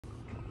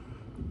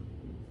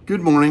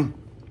Good morning.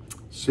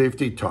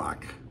 Safety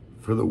talk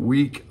for the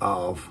week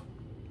of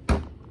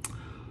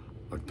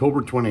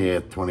October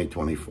 28th,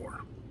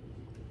 2024.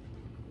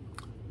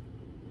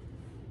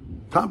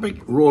 Topic: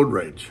 road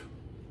rage.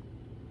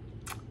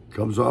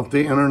 Comes off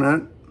the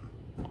internet,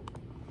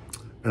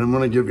 and I'm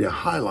going to give you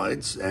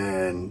highlights,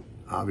 and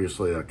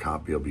obviously a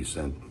copy will be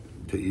sent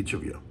to each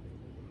of you.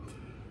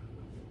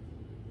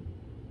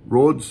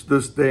 Roads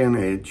this day and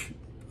age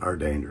are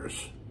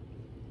dangerous.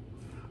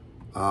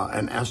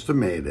 An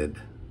estimated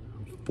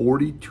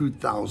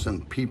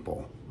 42,000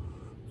 people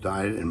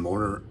died in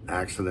motor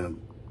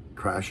accident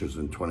crashes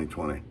in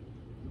 2020.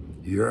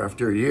 Year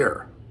after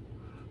year,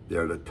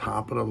 they're at the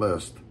top of the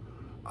list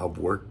of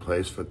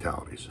workplace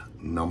fatalities,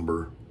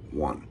 number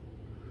one.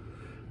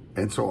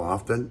 And so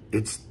often,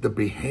 it's the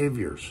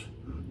behaviors,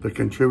 the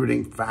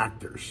contributing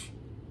factors.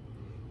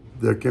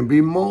 There can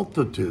be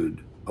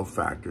multitude of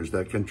factors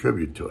that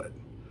contribute to it.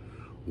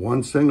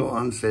 One single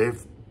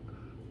unsafe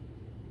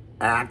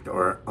act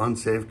or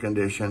unsafe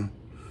condition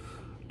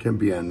can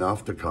be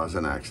enough to cause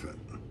an accident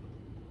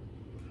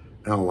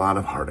and a lot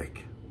of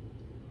heartache.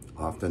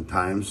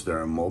 Oftentimes, there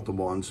are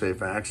multiple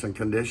unsafe acts and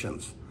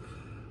conditions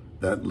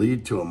that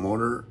lead to a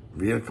motor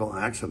vehicle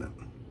accident.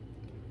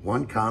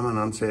 One common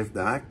unsafe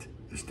act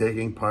is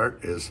taking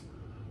part is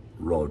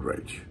road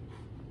rage.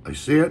 I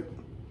see it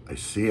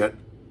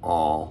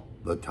all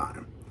the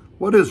time.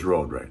 What is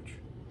road rage?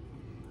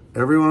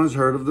 Everyone has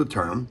heard of the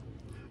term,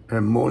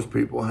 and most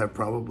people have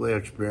probably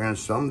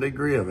experienced some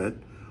degree of it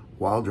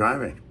while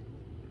driving.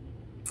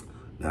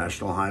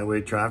 National Highway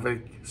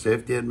Traffic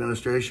Safety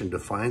Administration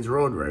defines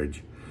road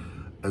rage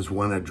as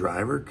when a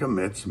driver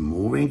commits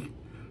moving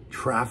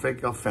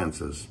traffic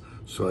offenses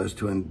so as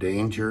to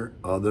endanger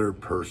other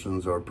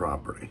persons or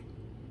property.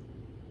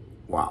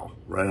 Wow,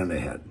 right on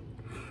the head.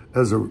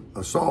 As an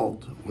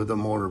assault with a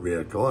motor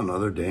vehicle and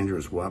other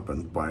dangerous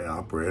weapons by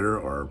operator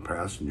or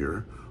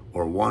passenger,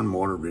 or one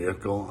motor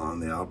vehicle on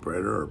the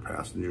operator or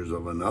passengers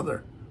of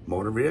another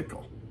motor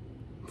vehicle.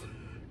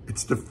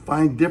 It's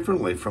defined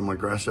differently from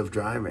aggressive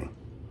driving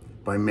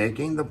by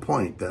making the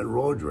point that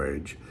road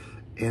rage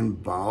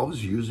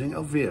involves using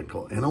a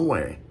vehicle in a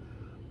way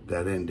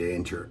that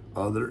endanger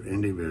other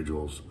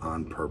individuals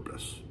on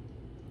purpose.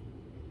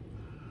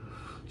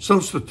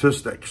 Some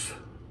statistics,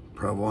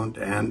 prevalent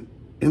and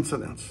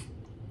incidents.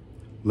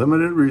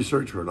 Limited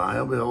research,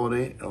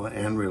 reliability,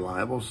 and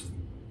reliable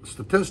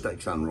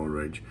statistics on road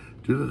rage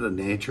due to the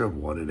nature of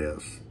what it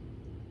is.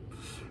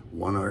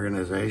 One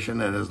organization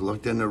that has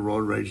looked into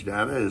road rage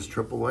data is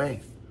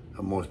AAA.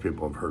 Most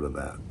people have heard of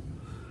that.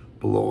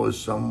 Below is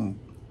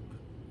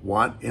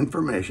somewhat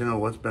information on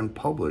what's been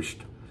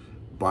published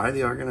by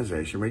the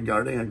organization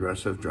regarding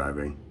aggressive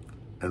driving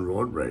and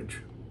road rage.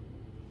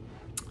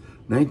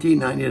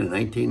 1990 to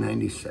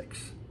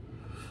 1996.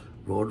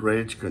 Road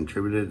rage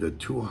contributed to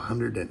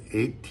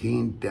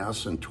 218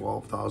 deaths and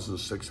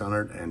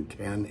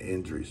 12,610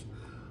 injuries.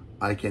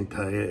 I can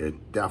tell you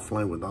it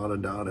definitely, without a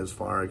doubt, has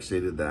far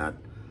exceeded that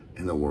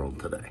in the world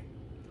today.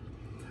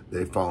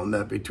 They found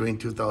that between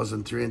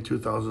 2003 and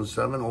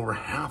 2007, over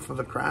half of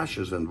the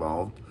crashes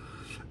involved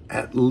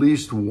at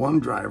least one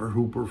driver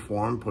who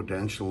performed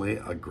potentially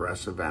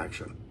aggressive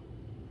action.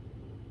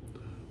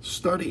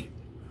 Study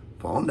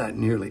found that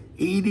nearly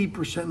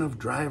 80% of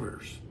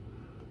drivers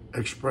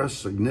express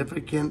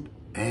significant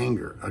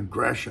anger,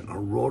 aggression,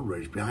 or road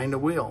rage behind the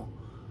wheel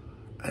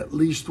at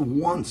least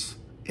once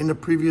in the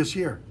previous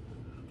year.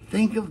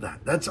 Think of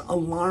that. That's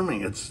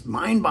alarming. It's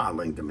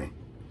mind-boggling to me.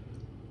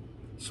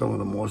 Some of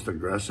the most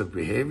aggressive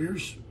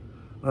behaviors,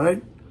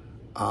 right?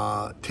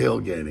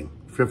 Tailgating,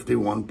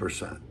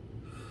 51%.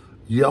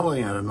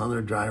 Yelling at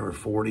another driver,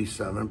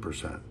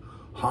 47%.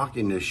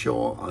 Hawking to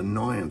show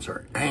annoyance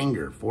or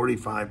anger,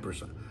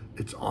 45%.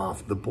 It's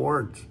off the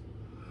boards.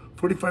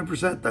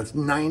 45%, that's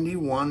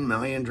 91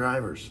 million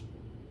drivers.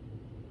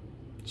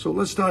 So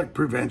let's talk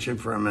prevention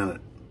for a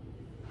minute.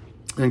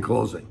 In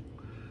closing,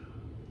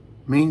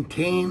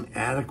 maintain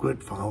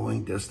adequate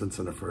following distance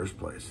in the first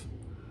place.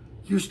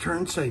 Use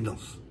turn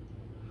signals.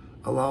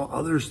 Allow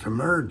others to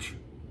merge.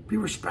 Be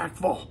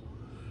respectful.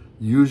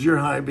 Use your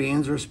high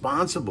beams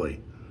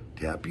responsibly.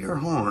 Tap your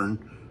horn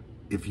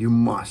if you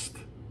must,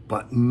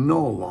 but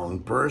no long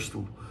burst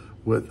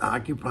with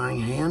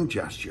occupying hand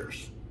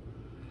gestures.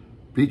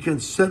 Be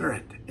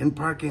considerate in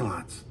parking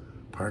lots.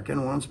 Park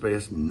in one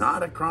space,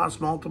 not across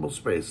multiple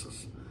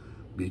spaces.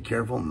 Be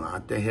careful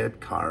not to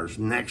hit cars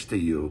next to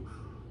you,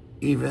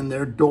 even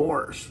their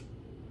doors.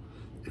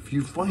 If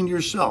you find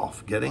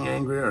yourself getting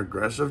angry or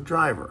aggressive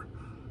driver,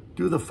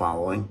 do the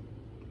following.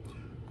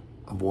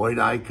 Avoid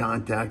eye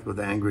contact with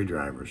angry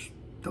drivers.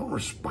 Don't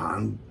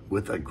respond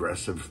with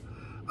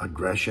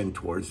aggression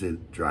towards the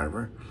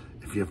driver.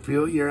 If you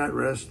feel you're at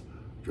risk,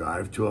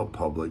 drive to a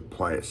public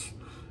place.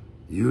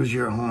 Use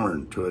your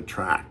horn to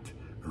attract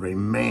and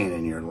remain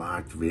in your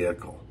locked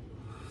vehicle.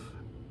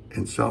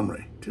 In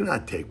summary, do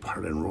not take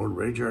part in road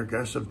rage or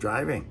aggressive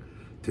driving.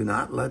 Do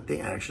not let the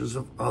actions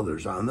of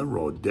others on the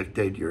road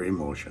dictate your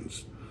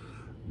emotions.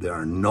 There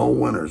are no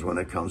winners when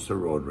it comes to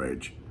road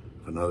rage.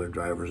 If another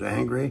driver's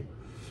angry,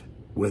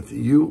 with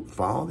you.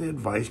 Follow the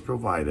advice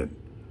provided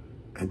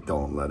and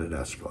don't let it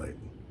escalate.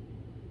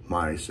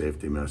 My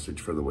safety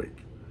message for the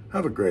week.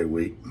 Have a great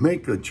week.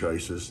 Make good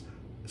choices.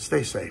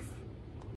 Stay safe.